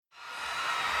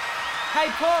Hey,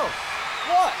 Paul.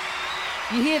 What?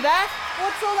 You hear that?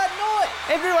 What's all that noise?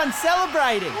 Everyone's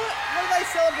celebrating. What are they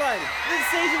celebrating? The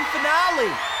season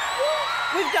finale.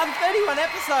 We've done 31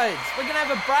 episodes. We're going to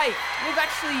have a break. We've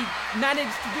actually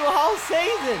managed to do a whole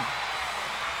season.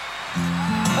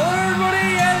 Hello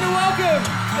everybody and welcome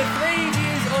to Three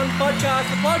Views on Podcast,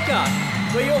 the podcast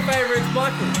where your favourites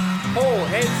Michael, Paul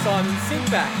and Simon sit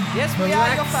back, Yes, we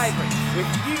are your favourites. with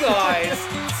you guys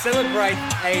celebrate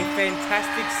a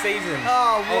fantastic season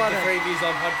Oh, of what the a- Three Views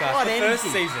on Podcast, what the energy. first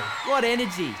season. What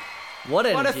energy. What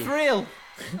What a thrill.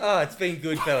 Oh, it's been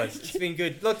good, fellas. It's been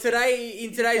good. Look, in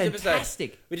today's episode,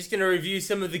 Fantastic. we're just going to review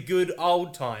some of the good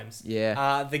old times.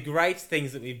 Yeah. The great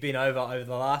things that we've been over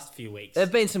the last few weeks. There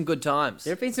have been some good times.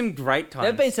 There have been some great times.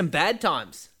 There have been some bad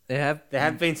times. There There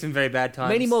have been some very bad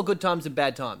times. Many more good times than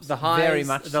bad times. The highs, Very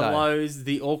much the so. lows,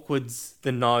 the awkwards,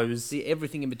 the no's, See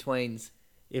everything in betweens.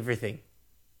 everything.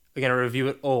 We're going to review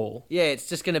it all. Yeah, it's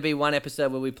just going to be one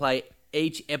episode where we play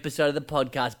each episode of the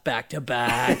podcast back to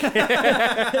back.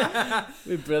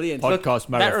 We're brilliant. Podcast That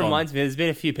marathon. reminds me, there's been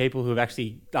a few people who have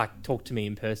actually talked to me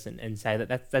in person and say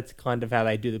that's kind of how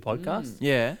they do the podcast.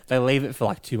 Yeah. They leave it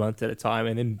for 2 months at a time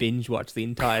and then binge watch the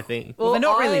entire thing. Well, they're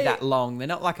not I- really that long. They're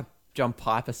not like a John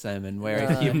Piper sermon where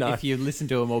No. if you listen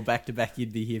to them all back to back,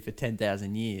 you'd be here for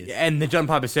 10,000 years. And the John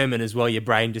Piper sermon as well, your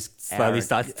brain just slowly Aaron.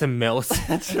 starts to melt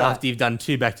after you've done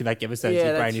 2 back-to-back episodes. Yeah,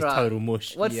 Your brain that's is right. total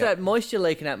mush. What's Yeah. that moisture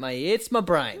leaking out my ear? It's my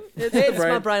brain. It's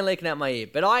my brain leaking out my ear.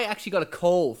 But I actually got a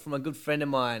call from a good friend of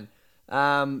mine,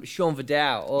 Sean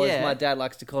Vidal, or as Yeah. my dad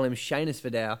likes to call him, Shanus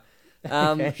Vidal.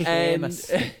 And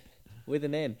Seamus. with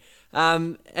an N.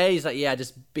 And he's like, yeah, I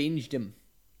just binged him.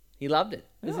 He loved it.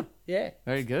 Yeah.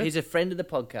 Very good. He's a friend of the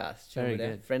podcast. Sean Very Vidal,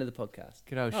 good. friend of the podcast.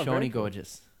 Good old Oh, Shawnee very cool.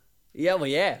 Gorgeous. Yeah, well,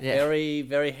 yeah. Yeah. Very,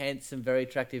 very handsome, very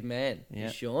attractive man. Yeah.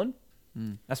 Is Sean?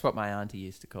 That's what my auntie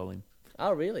used to call him.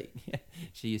 Oh, really?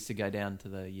 She used to go down to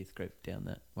the youth group down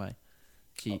that way.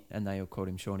 And they all called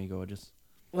him Shawnee Gorgeous.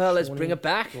 Well, let's bring it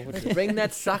back. Let's bring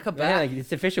that sucker Yeah, back.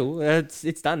 it's official. It's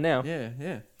done now.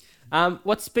 Yeah.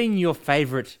 What's been your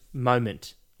favourite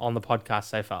moment on the podcast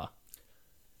so far?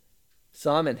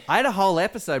 Simon. I had a whole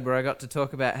episode where I got to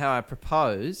talk about how I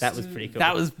proposed. That was pretty cool.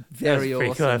 That was very That was a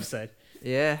pretty awesome. cool episode.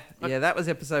 Yeah, that was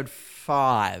episode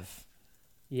 5.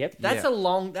 Yep. That's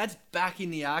Yeah. That's back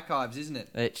in the archives, isn't it?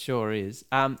 It sure is.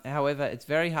 However, it's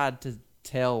very hard to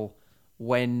tell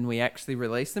when we actually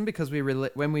release them because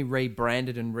when we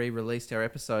rebranded and re-released our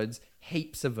episodes,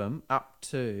 heaps of them up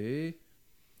to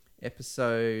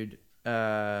episode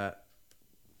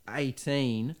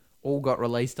 18 all got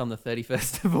released on the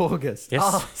 31st of August. Yes.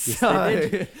 Oh,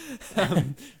 Yes, so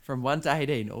from 1 to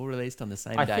 18, all released on the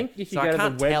same I day. think if you so go I to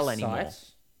can't the tell anymore. website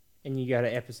and you go to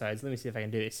episodes, let me see if I can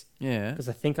do this. Yeah. Because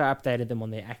I think I updated them on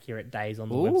their accurate days on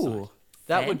the Ooh, website.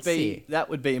 That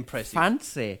would be impressive.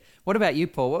 fancy. What about you,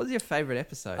 Paul? What was your favourite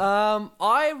episode?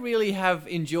 I really have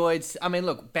enjoyed. I mean,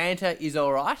 look, banter is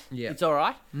all right. Yeah. It's all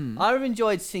right. I've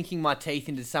enjoyed sinking my teeth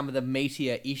into some of the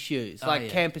meatier issues, like yeah.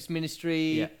 campus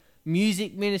ministry, Yeah.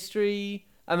 music ministry.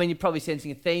 I mean, you're probably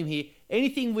sensing a theme here.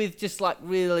 Anything with just like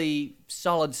really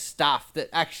solid stuff that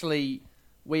actually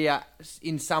we are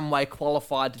in some way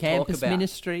qualified to Campus talk about.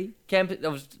 ministry.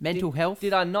 Mental health.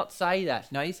 Did I not say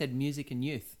that? No, you said music and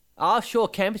youth. Oh, sure,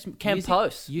 campus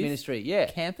youth ministry. Yeah,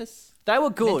 Campus. they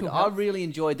were good. mental I health. really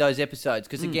enjoyed those episodes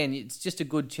because, again, it's just a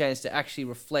good chance to actually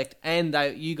reflect. And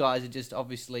you guys are just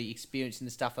obviously experiencing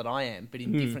the stuff that I am, but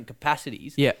in different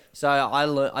capacities. Yeah. So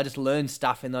I just learned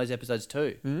stuff in those episodes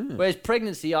too. Whereas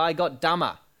pregnancy, I got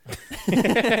dumber.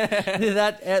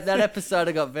 that episode,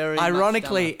 I got very much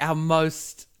Ironically, dumber. our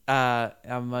most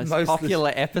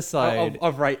popular episode.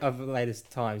 Of the latest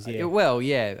times, yeah. Well,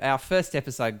 yeah, our first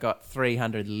episode got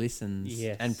 300 listens,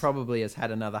 Yes. and probably has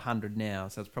had another 100 now,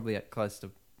 so it's probably at close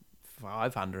to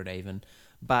 500 even.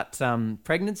 But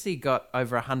pregnancy got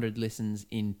over 100 listens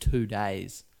in 2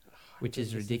 days, which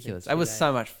is ridiculous. It was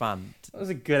so much fun. That was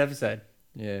a good episode.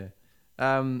 Yeah.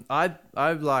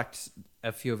 I liked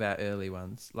a few of our early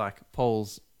ones, like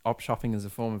Paul's op shopping as a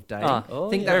form of dating. Oh, I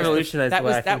think yeah. Revolutionised the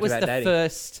way I that think was about the dating.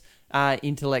 first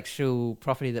intellectual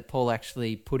property that Paul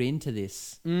actually put into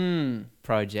this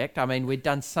project. I mean, we'd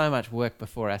done so much work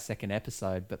before our second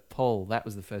episode, but Paul, that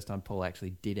was the first time Paul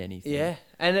actually did anything. Yeah,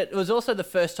 and it was also the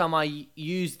first time I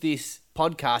used this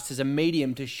podcast as a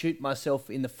medium to shoot myself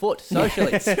in the foot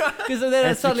socially. Because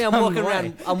then suddenly I'm walking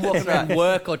around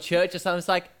work or church or something. It's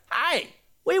like, hey,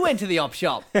 we went to the op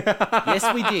shop.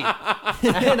 Yes, we did.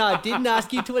 And I didn't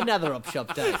ask you to another op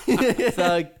shop day.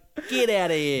 So get out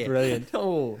of here. Brilliant.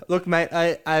 Oh. Look, mate,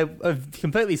 I've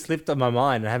completely slipped on my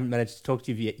mind. I haven't managed to talk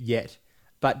to you yet.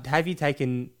 But have you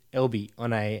taken Elby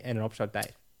on an op shop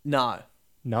date? No.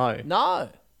 No. No.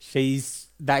 she's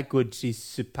that good. She's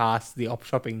surpassed the op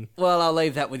shopping. Well, I'll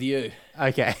leave that with you.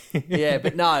 Okay. Yeah,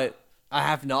 but no, I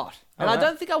have not. And I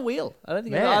don't think I will. I don't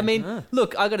think I will. I mean,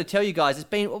 look, I got to tell you guys, it's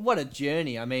been, what a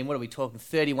journey. I mean, what are we talking,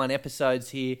 31 episodes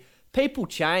here. People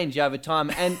change over time,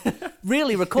 and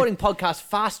really recording podcasts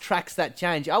fast tracks that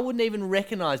change. I wouldn't even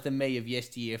recognise the me of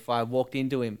yesteryear if I walked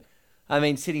into him. I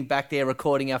mean, sitting back there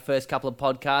recording our first couple of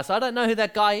podcasts, I don't know who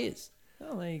that guy is.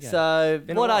 Oh, there you go. So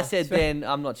Been a what I while. said then,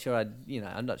 I'm not sure I'd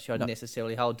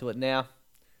necessarily hold to it now.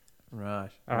 Right.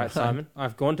 All right, Simon.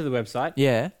 I've gone to the website,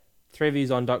 Yeah.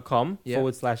 3viewson.com Yeah.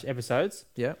 /episodes.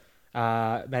 Yeah.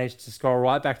 Managed to scroll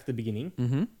right back to the beginning.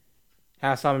 Mm-hmm.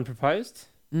 How Simon proposed?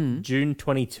 June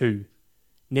 22.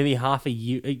 Nearly half a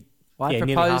year. Well, I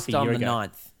nearly proposed half a on year the ago.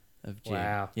 9th of June.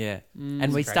 Wow. Yeah. and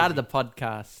That's we started crazy. the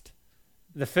podcast.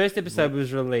 The first episode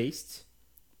was released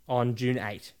on June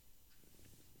 8.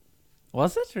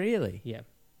 Was it really? Yeah.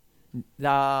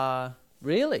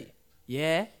 Really?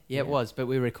 Yeah, it was, but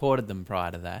we recorded them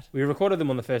prior to that. We recorded them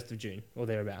on the 1st of June or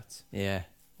thereabouts. Yeah.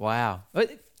 Wow.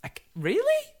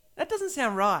 Really? That doesn't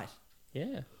sound right.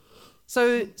 Yeah. So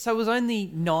it was only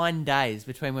 9 days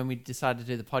between when we decided to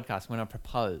do the podcast and when I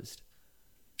proposed.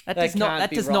 That That can't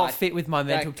be does not right. fit with my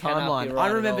mental cannot be timeline. right I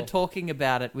at remember all. talking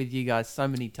about it with you guys so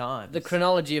many times. The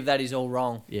chronology of that is all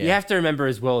wrong. yeah. You have to remember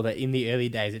as well that in the early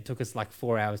days, it took us like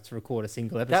 4 hours to record a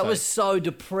single episode. That was so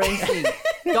depressing.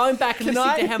 Going back and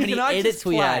listening to how many edits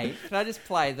we had. Can I just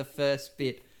play the first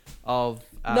bit of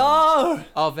No!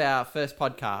 of our first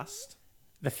podcast?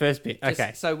 the first bit. Just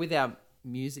Okay. So with our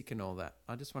music and all that,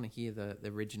 I just want to hear the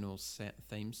original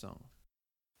theme song.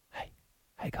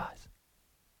 Hey guys,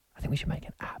 I think we should make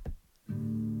an app.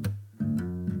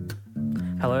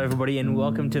 Hello, everybody, and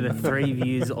welcome to the Three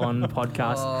Views on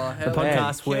podcast. The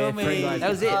podcast where three guys. That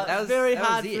was it. That was very that was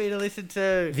hard it. for me to listen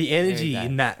to. The energy Very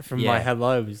in that from Yeah. my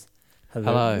hellos.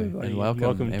 Hello, everybody. and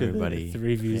welcome, everybody. to the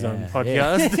Three Views on Yeah.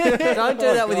 podcast. Don't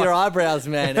do that with your eyebrows,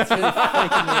 man. It's really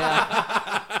freaking me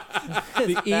out.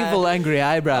 The evil angry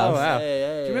eyebrows. Oh, wow. Hey,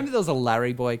 hey. Do you remember there was a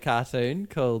Larry Boy cartoon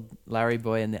called Larry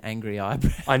Boy and the Angry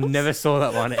Eyebrows? I never saw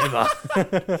that one ever.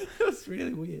 It was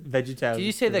really weird. VeggieTales. Did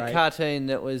you see the great. cartoon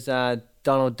that was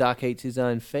Donald Duck eats his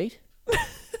own feet?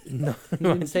 No. You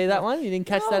didn't see that one? You didn't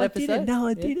catch that episode? No, I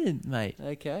Yeah. didn't, mate.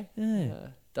 Okay. Yeah.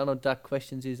 Donald Duck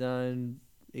questions his own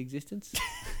existence.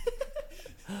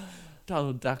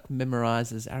 Donald Duck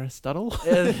memorizes Aristotle.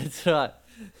 Yeah, that's right.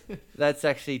 That's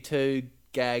actually two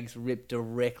gags ripped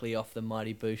directly off the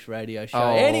Mighty Boosh radio show.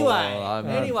 Oh, anyway, I'm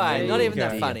not there even you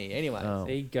that go. funny. Anyway, Oh.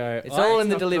 There you go. it's all in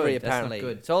the not delivery. good. That's not Apparently,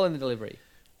 good. it's all in the delivery.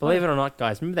 Believe it or not,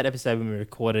 guys, remember that episode when we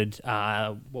recorded,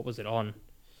 what was it on?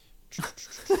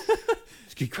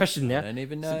 It's a good question I now. don't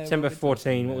even know. September what we're 14.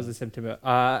 talking What was about. the September?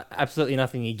 Absolutely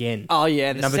nothing again. Oh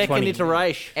yeah, the Number second 20.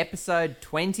 iteration. Episode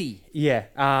 20.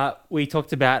 Yeah. We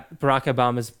talked about Barack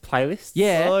Obama's playlists.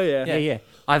 Yeah. Oh, yeah. Yeah.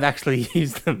 I've actually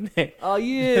used them there. Oh,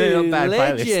 They're you not bad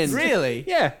legend! playlists. Really?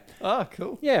 Yeah. Oh,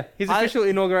 cool. Yeah. His I- official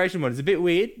inauguration one is a bit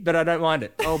weird, but I don't mind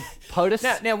it. Oh,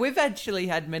 POTUS. Now, we've actually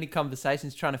had many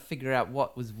conversations trying to figure out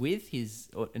what was with his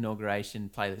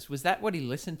inauguration playlist. Was that what he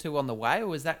listened to on the way, or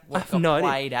was that what have got no idea.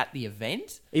 played at the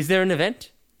event? Is there an event?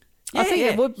 I think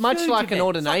it would, much Huge like an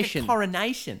event. It's ordination. like a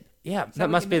coronation. Yeah. that That what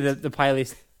must you be meant? the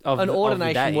playlist of An the,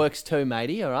 ordination of the day. works too,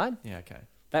 matey. All right. Yeah, okay.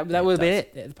 That Yeah, would have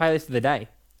it been it. The playlist of the day.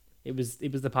 It was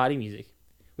the party music,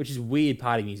 which is weird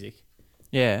party music.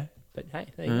 Yeah. But hey,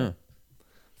 there you go.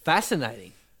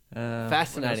 Fascinating. What else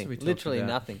Fascinating. have we talked Literally about?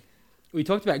 nothing. We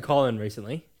talked about Colin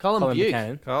recently. Colin Buke.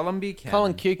 Buchanan. Colin Buchanan.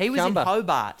 Colin Cucumber. He was in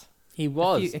Hobart He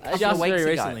was a couple just of weeks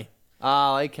very ago. recently.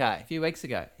 Oh, okay. a few weeks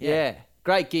ago. Yeah.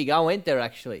 Great gig. I went there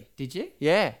actually. Did you?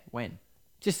 Yeah. When?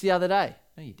 Just the other day.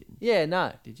 No, you didn't. Yeah,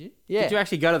 no. Did you? Yeah. Did you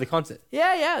actually go to the concert?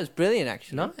 Yeah, it was brilliant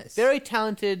actually. Nice. Very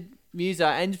talented muser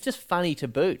and just funny to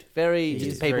boot. Very He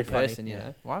just is people very funny, person, you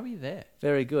know. Why were you there?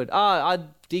 Very good. Oh, I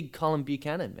dig Colin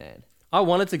Buchanan, man. I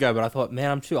wanted to go, but I thought,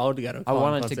 man, I'm too old to go to a I Colin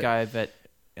wanted concert. to go, but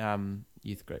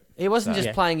youth group. He wasn't So- just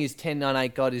Yeah. playing his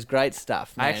 1098 God is great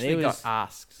stuff, man. I actually he was, got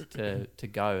asked to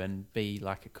go and be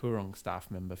like a Kurong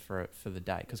staff member for the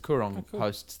day because Kurong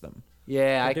hosts them.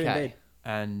 yeah, They do okay. indeed.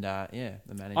 And the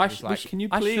manager I, was sh- like, we sh- "Can you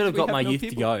I please?" should have we got my no youth to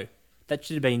people." go. That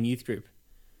should have been youth group.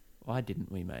 Why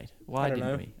didn't we, mate? Why don't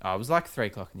didn't know. we? Oh, it was like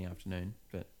 3:00 in the afternoon,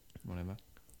 but whatever.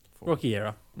 Rookie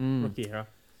era. Mm. Rookie era.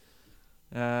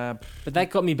 Uh, But that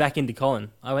got me back into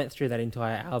Colin. I went through that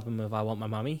entire album of I Want My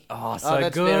Mummy. oh, Oh,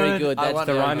 that's very good. I That's want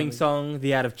The very my rhyming mummy. song,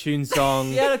 the out of tune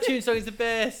song. The out of tune song is the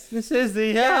best. This is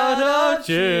the out of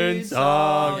tune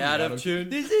song. Out of tune.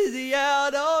 This is the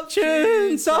out of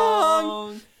Tune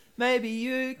song. Maybe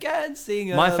you can sing.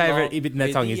 My along favourite bit in that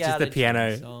with song the is just out the of tune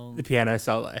piano, song. the piano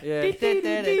solo. Yeah.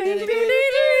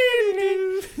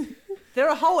 There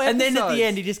are whole episodes. And then at the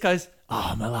end, he just goes,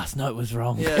 "Oh, my last note was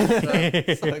wrong." Yeah,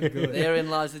 so good.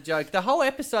 Therein lies the joke. The whole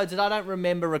episodes that I don't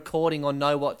remember recording or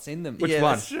know what's in them. Which one?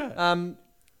 That's right.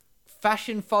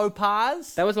 Fashion faux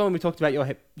pas. That was the one we talked about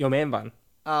your man bun.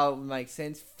 Oh, makes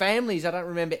sense. Families, I don't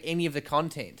remember any of the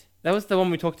content. That was the one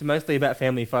we talked mostly about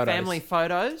family photos. Family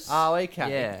photos. Oh,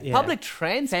 okay. Yeah. Public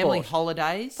transport. Family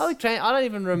holidays. I don't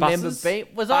even remember Buses. being...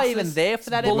 Was I even Buses, there for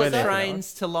that bullet episode?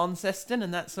 trains to Launceston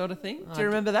and that sort of thing. Do you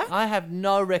remember that? I have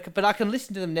no record, but I can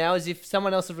listen to them now as if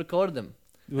someone else had recorded them.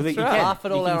 Well, you right. can, Laugh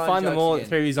at you all can our own find them jokes all again.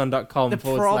 at 3views.com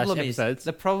 /episodes.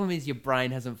 The problem is your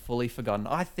brain hasn't fully forgotten.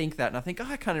 I think that, and I think,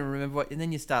 I can't even remember what. And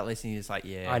then you start listening, you're just like,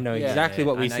 yeah, I know Yeah. exactly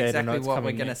what I we know said exactly and what's what we're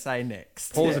coming going to next. say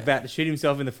next. Paul's about to shoot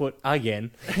himself in the foot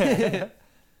again.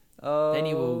 Then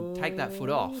he will take that foot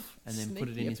off and then put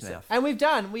it Sneaky in his episode. mouth.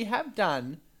 And we have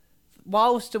done,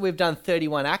 whilst we've done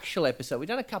 31 actual episodes, we've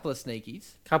done a couple of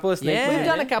sneakies. Couple of sneak. Yeah. We've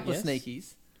done a couple Yes. of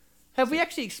sneakies. Have we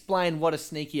actually explained what a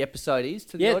sneaky episode is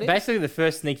to the Yeah, audience? basically the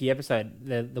first sneaky episode,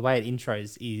 the way it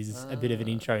intros is a bit of an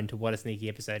intro into what a sneaky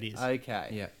episode is. Okay.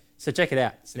 Yeah. So check it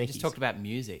out. We Sneaky. just talked about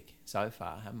music so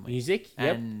far, haven't we? Music.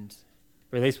 Yep. And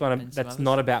Release one and some that's others.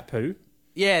 not about poo.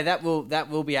 Yeah, that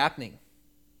will be happening.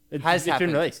 It's Has been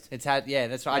happened. released. It's had. Yeah,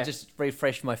 that's right. I Yeah. just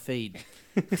refreshed my feed.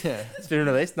 It's been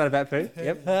released. Not about poo.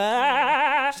 Yep.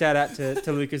 Shout out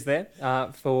to Lucas there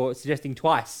for suggesting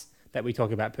twice that we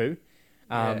talk about poo.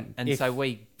 and if so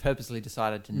we purposely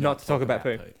decided to not to talk about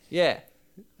poo. Yeah.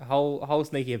 a whole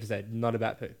sneaky episode, not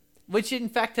about poo. Which in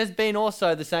fact has been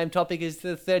also the same topic as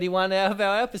the 31 of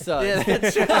our episodes. Yeah,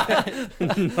 that's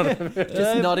right.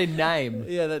 Just not in name.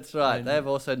 Yeah, that's right. They've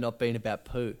also not been about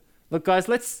poo. Look, guys,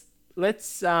 let's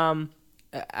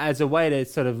as a way to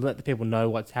sort of let the people know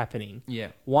what's happening. Yeah.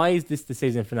 Why is this the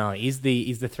season finale? Is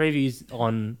the 3 Views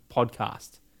on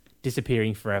podcast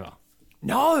disappearing forever?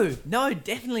 No,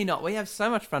 definitely not. We have so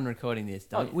much fun recording this,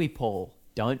 don't we, Paul?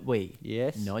 Don't we?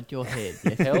 Yes. Nod your head.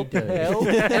 Yes, Help, we do. help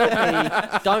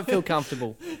me. Don't feel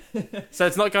comfortable. So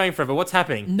it's not going forever. What's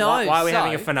happening? No, Why are we so-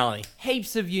 having a finale?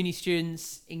 Heaps of uni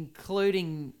students,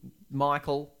 including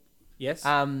Michael, Yes.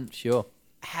 Sure.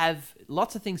 have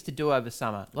lots of things to do over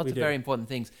summer. Lots We of do. very important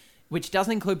things, which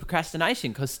doesn't include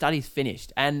procrastination because study's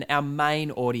finished. And our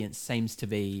main audience seems to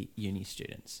be uni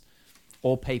students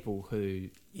or people who...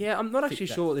 yeah, I'm not actually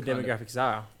that sure what the kind of- demographics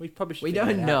are. We probably should. We figure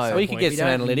don't that out know. at some We could point. get some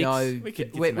don't analytics. know. We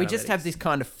could get We some just have analytics. this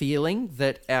kind of feeling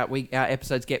that our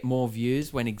episodes get more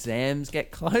views when exams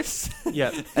get close.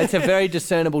 Yeah. It's a very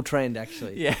discernible trend,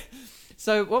 actually. Yeah.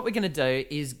 So what we're going to do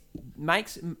is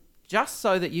just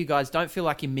so that you guys don't feel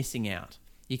like you're missing out.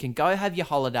 You can go have your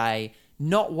holiday,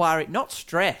 not worry, not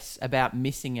stress about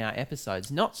missing our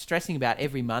episodes, not stressing about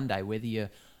every Monday, whether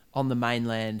you're on the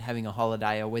mainland having a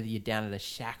holiday or whether you're down at a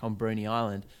shack on Bruny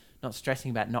Island, not stressing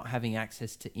about not having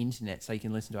access to internet so you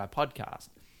can listen to our podcast.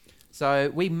 So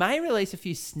we may release a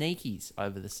few sneakies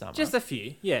over the summer. Just a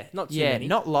few. Yeah, not too yeah, many.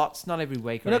 not lots, not every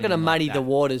week. We're not going to muddy the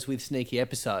waters with sneaky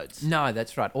episodes. No,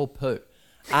 that's right. Or poo.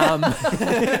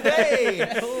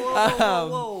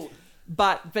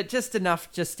 But just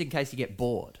enough, just in case you get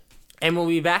bored. And we'll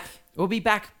be back We'll be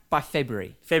back by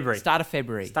February. February. Start of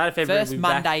February. Start of February, First we'll be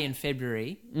back. Monday in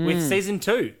February. with season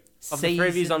 2 of the 3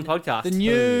 Views on Season- podcast. The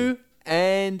new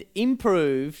and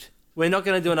improved. We're not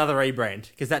going to do another rebrand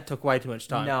because that took way too much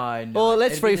time. No. Well,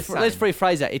 let's it'll be the let's same.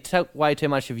 rephrase that. It took way too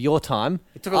much of your time.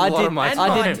 It took a lot of my and time.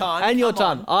 my time. And your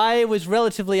Come time. I was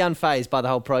relatively unfazed by the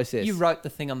whole process. You wrote the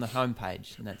thing on the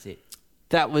homepage, and that's it.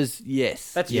 That was,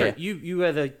 yes. That's yeah. true. You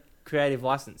were the creative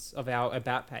license of our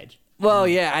About page. Well,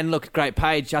 yeah, and look, great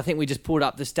page. I think we just pulled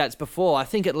up the stats before. I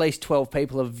think at least 12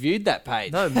 people have viewed that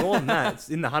page. No, more than that. It's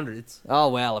in the hundreds. Oh,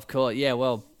 well, of course. Yeah,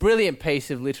 well, brilliant piece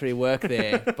of literary work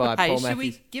there by Hey, Paul should Matthews.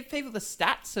 we give people the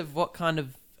stats of what kind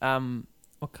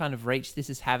of reach this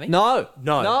is having? No.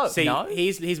 No. See, No?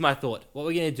 here's my thought. What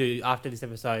we're going to do after this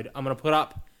episode, I'm going to put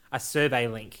up a survey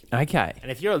link. Okay.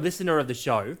 And if you're a listener of the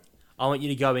show, I want you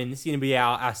to go in. This is going to be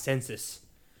our census.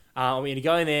 I want you to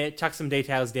go in there, chuck some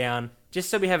details down, just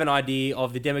so we have an idea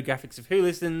of the demographics of who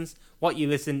listens, what you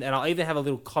listened, and I'll even have a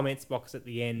little comments box at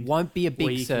the end. Won't be a where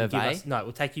big you can give survey. us- no, it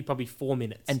will take you probably 4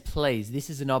 minutes. And please, this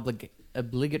is an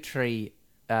obligatory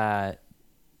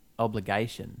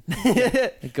obligation.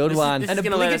 A good This is- one. this An is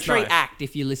gonna let us obligatory know. act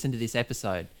if you listen to this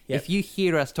episode. Yep. If you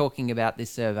hear us talking about this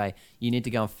survey, you need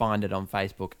to go and find it on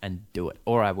Facebook and do it,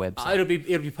 or our website. It'll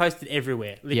be posted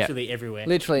everywhere, literally everywhere.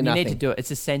 Literally you nothing. need to do it.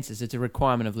 It's a census. It's a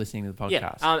requirement of listening to the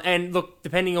podcast. Yeah, and look,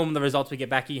 depending on the results we get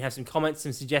back, you can have some comments,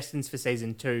 some suggestions for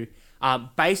season 2,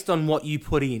 based on what you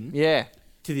put in Yeah.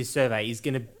 to this survey is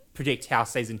going to predict how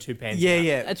season 2 pans out.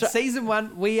 yeah. That's right. Season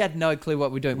 1, we had no clue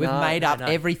what we're doing. We've No, made no, up no.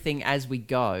 everything as we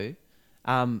go.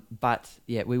 But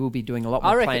yeah, we will be doing a lot I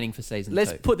more reckon- planning for season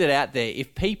Let's 2. put that out there.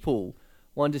 If people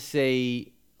want to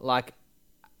see like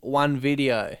one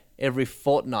video every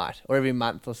fortnight or every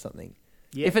month or something,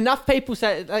 Yeah. if enough people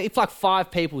say, if like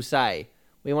 5 people say,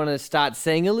 we want to start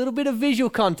seeing a little bit of visual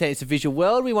content. It's a visual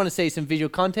world. We want to see some visual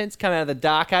contents come out of the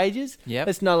dark ages. Yep.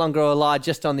 Let's no longer rely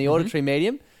just on the auditory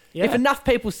medium. Yeah. If enough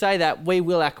people say that, we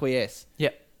will acquiesce.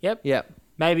 Yep. Yep. Yep.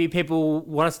 Maybe people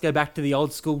want us to go back to the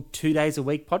old school 2 days a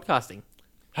week podcasting.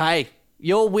 Hey,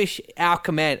 your wish, our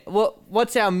command.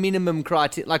 What's our minimum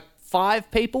criteria? Like 5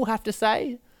 people have to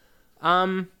say?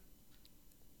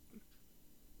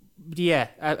 Yeah,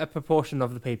 a proportion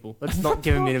of the people. Let's not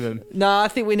give a minimum. No, I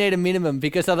think we need a minimum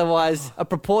because otherwise a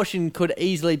proportion could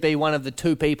easily be one of the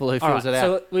 2 people who All fills right, it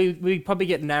out. so we probably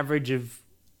get an average of,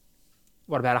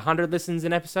 what, about 100 listens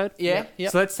an episode? Yeah,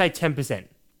 yep. So let's say 10%.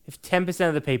 If 10%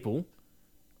 of the people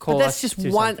call But that's us just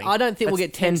to one. something, I don't think we'll that's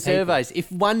get 10 people. surveys.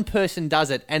 If one person does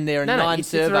it and there are No, 9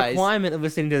 it's a surveys. requirement of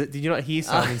listening to. Did you not hear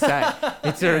something say?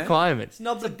 It's a requirement. It's an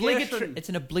obligation. It's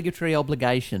an obligatory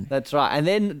obligation. That's right. And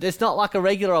then it's not like a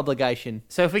regular obligation.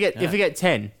 So if we get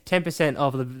 10%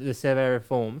 of the survey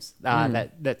forms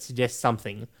that suggest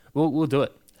something, we'll do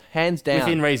it Hands down.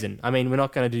 within reason. I mean, we're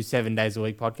not going to do 7 days a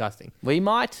week podcasting. We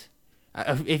might.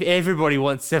 If everybody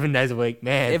wants 7 days a week,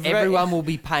 man, Everyone will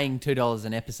be paying $2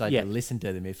 an episode Yeah. to listen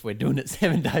to them if we're doing it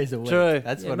 7 days a week. True.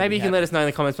 That's yeah, what maybe you can let us know in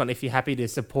the comments button if you're happy to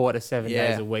support a 7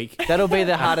 Yeah. days a week. That'll be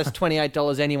the hardest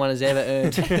 $28 anyone has ever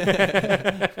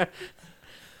earned.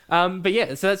 But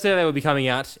yeah, so that survey will be coming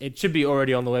out. It should be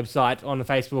already on the website, on the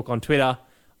Facebook, on Twitter.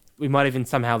 We might even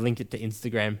somehow link it to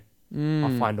Instagram.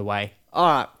 I'll find a way. All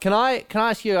right. Can I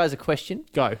ask you guys a question?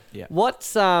 Go. Yeah. What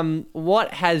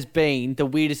has been the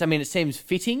weirdest? I mean, it seems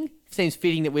fitting.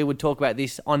 That we would talk about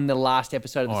this on the last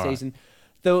episode of the All right. season.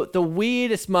 The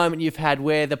weirdest moment you've had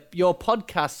where your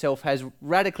podcast self has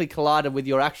radically collided with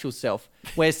your actual self,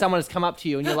 where someone has come up to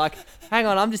you and you're like, "Hang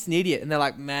on, I'm just an idiot," and they're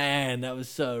like, "Man, that was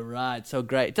so right, so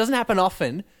great." It doesn't happen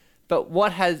often, but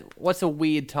what's a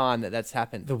weird time that's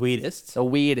happened? The weirdest. The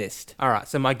weirdest. All right,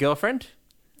 so my girlfriend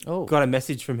Oh, got a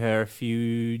message from her a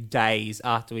few days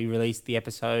after we released the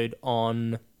episode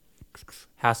on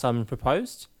how Simon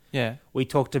proposed. Yeah. We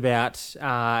talked about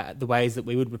the ways that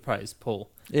we would propose,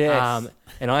 Paul. Yes.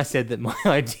 And I said that my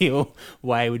ideal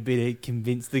way would be to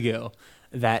convince the girl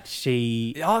that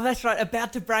she Oh, that's right.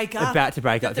 About to break up. about to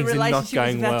break up. The Things are not relationship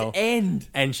was going about well. to end.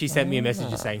 And she sent me a message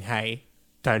just saying, "Hey,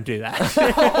 don't do that."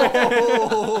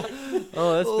 oh,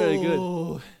 that's very good.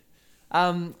 Ooh.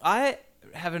 I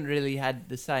haven't really had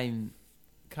the same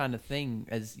kind of thing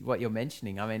as what you're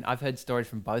mentioning. I mean, I've heard stories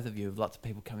from both of you of lots of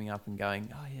people coming up and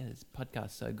going, "Oh yeah, this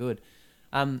podcast's so good."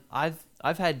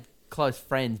 I've had close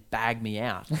friends bag me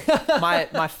out.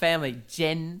 my family,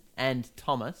 Jen and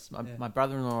Thomas, my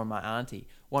brother-in-law and my auntie,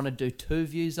 want to do Two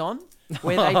Views On,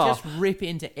 where they just rip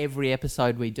into every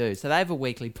episode we do. So they have a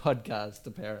weekly podcast,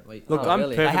 apparently. Look, Oh, I'm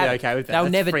really? perfectly They have- okay with that. They'll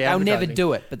That's never free never advertising.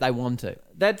 do it, but they want to.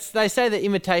 They say that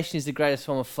imitation is the greatest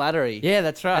form of flattery. Yeah,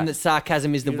 that's right. And that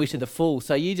sarcasm is the wit of the fool.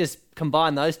 So you just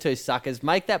combine those two suckers,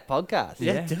 make that podcast.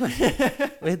 Yeah, do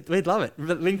it. We'd love it.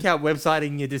 Link our website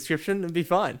in your description and be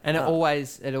fine. And it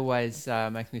always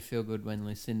makes me feel good when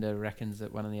Lucinda reckons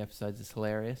that one of the episodes is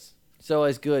hilarious. It's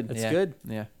always good. It's Yeah. good.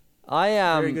 Yeah.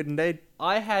 Very good indeed.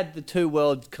 I had the two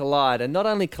worlds collide, and not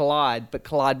only collide, but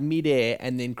collide mid-air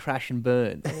and then crash and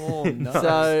burn. Oh no.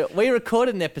 So we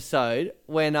recorded an episode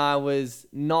when I was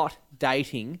not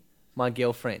dating my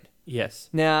girlfriend. Yes.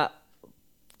 Now,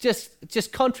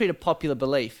 just contrary to popular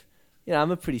belief, you know,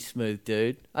 I'm a pretty smooth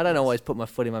dude. I don't always put my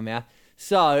foot in my mouth.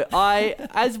 So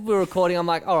as we're recording, I'm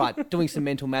like, all right, doing some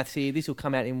mental maths here. This will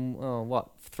come out in,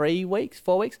 4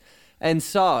 weeks? And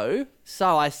so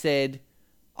I said,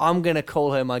 I'm going to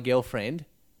call her my girlfriend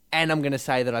and I'm going to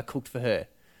say that I cooked for her.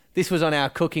 This was on our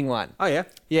cooking one. Oh, yeah.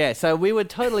 Yeah, so we were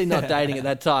totally not dating at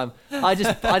that time. I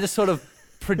just sort of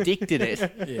predicted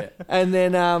it. Yeah. And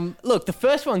then, look, the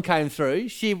first one came through.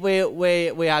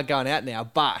 We are going out now,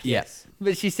 but Yes.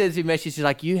 But she sends me a message. She's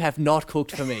like, "You have not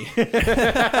cooked for me." And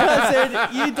I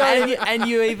said, "You don't." And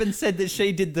you even said that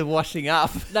she did the washing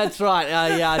up. That's right.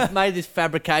 Yeah, I made this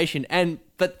fabrication,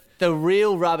 but the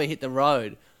real rubber hit the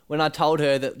road when I told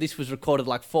her that this was recorded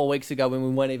like 4 weeks ago when we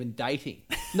weren't even dating.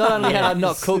 Not only had I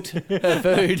not cooked her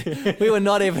food, we were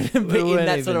not even in weren't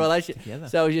that sort of even relationship. together.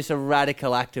 So it was just a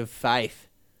radical act of faith.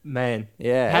 Man.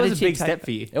 Yeah. That did was a she big take step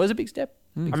for you. It was a big step.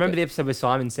 I remember the episode where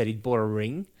Simon said he'd bought a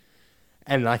ring.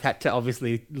 And like had to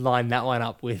obviously line that one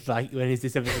up with like, when is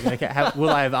this episode going to will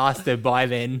I have asked her by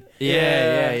then?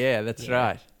 Yeah, that's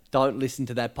right. Don't listen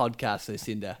to that podcast,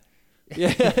 Lucinda.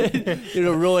 Yeah,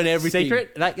 it'll ruin everything.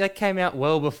 Secret? That came out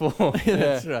well before.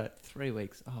 That's right. 3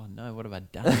 weeks. Oh no, what have I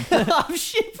done? I'm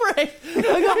shipwrecked. I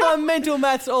got my mental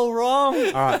maths all wrong.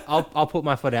 All right, I'll put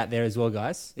my foot out there as well,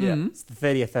 guys. Yeah. It's the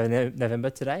 30th of November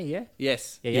today, yeah?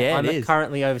 Yes. Yeah, I'm it is.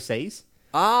 currently overseas.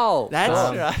 Oh, That's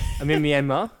Um, right. I'm in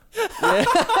Myanmar.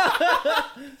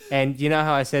 And you know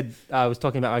how I said I was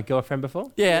talking about my girlfriend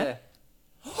before? Yeah.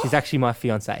 She's actually my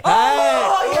fiance.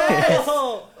 Oh, yes.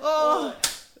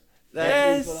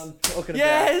 That is what I'm talking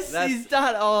Yes, about. That's he's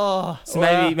done. Oh, So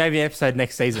maybe an episode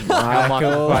next season. I might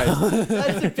propose.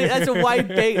 That's a way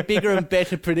bigger and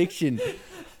better prediction.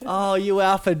 Oh, you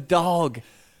alpha dog.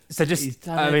 So He's just,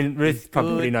 done I it. mean, Ruth He's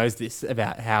probably good. knows this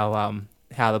about how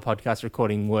the podcast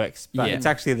recording works, but Yeah. it's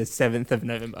actually the 7th of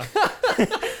November.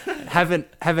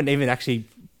 haven't even actually.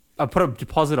 I put a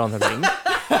deposit on the ring.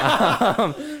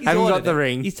 Haven't got ordered the it.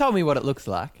 ring. He's told me what it looks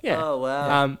like. Yeah. Oh,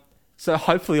 wow. So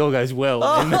hopefully all goes well.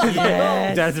 and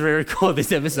yes. don't have to re-record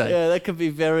this episode. Yeah, that could be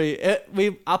very.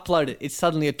 We upload it. It's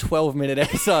suddenly a 12-minute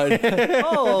episode.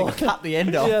 Oh, Cut the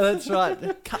end off. yeah, that's right.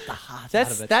 Cut the heart out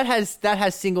That's of it. that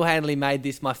has single-handedly made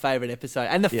this my favourite episode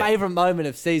and the Yeah. favourite moment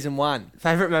of season 1.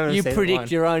 Favorite moment. You of season predict one.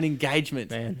 your own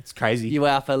engagement. Man, it's crazy. You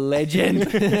alpha legend.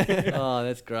 Oh,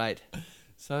 that's great.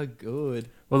 So good.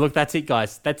 Well, look, that's it,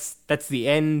 guys. That's the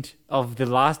end of the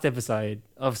last episode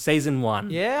of season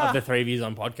 1 Yeah. of the Three Views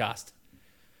on podcast.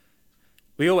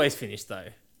 We always finish, though,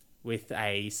 with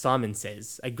a Simon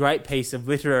Says, a great piece of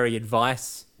literary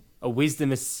advice, a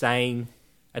wisdom saying,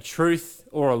 a truth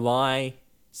or a lie,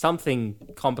 something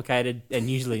complicated and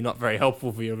usually not very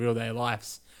helpful for your real-day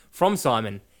lives. From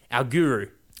Simon, our guru.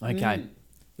 Okay.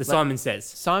 The Simon Says.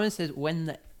 Simon says when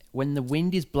the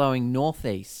wind is blowing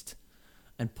northeast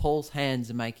and Paul's hands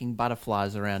are making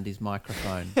butterflies around his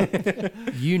microphone,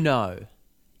 you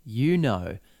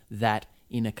know that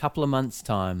in a couple of months'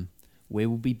 time we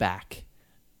will be back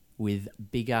with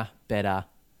bigger, better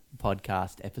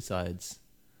podcast episodes.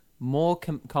 More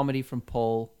comedy from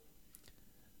Paul,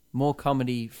 more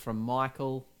comedy from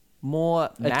Michael, more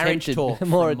marriage Attempted- talk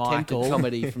more from attempted Michael,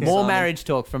 comedy from more Simon. marriage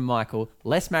talk from Michael,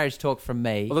 less marriage talk from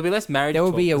me. Well, there'll be less marriage There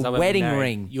will talk be a 'cause I won't wedding married.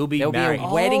 ring. You'll be There'll married. be a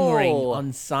wedding ring Oh.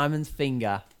 on Simon's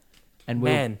finger, and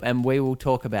Man. we will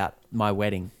talk about my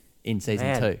wedding in season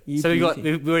Man. 2. So we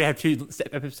already have 2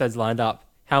 episodes lined up.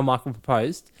 How Michael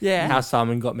proposed. Yeah. How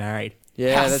Simon got married.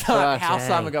 Yeah, that's right. How Dang.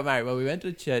 Simon got married? Well, we went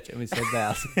to church and we said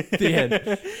vows. The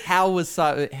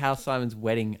end. How Simon's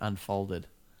wedding unfolded?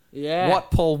 Yeah.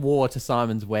 What Paul wore to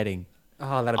Simon's wedding?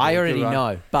 Oh, that'll be I a already good one.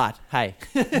 know, but hey,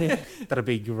 That'll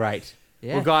be great.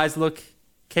 Yeah. Well, guys, look,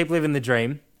 keep living the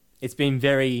dream. It's been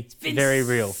very, very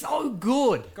real. so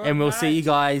good. And we'll see you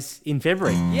guys in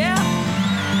February. Yeah.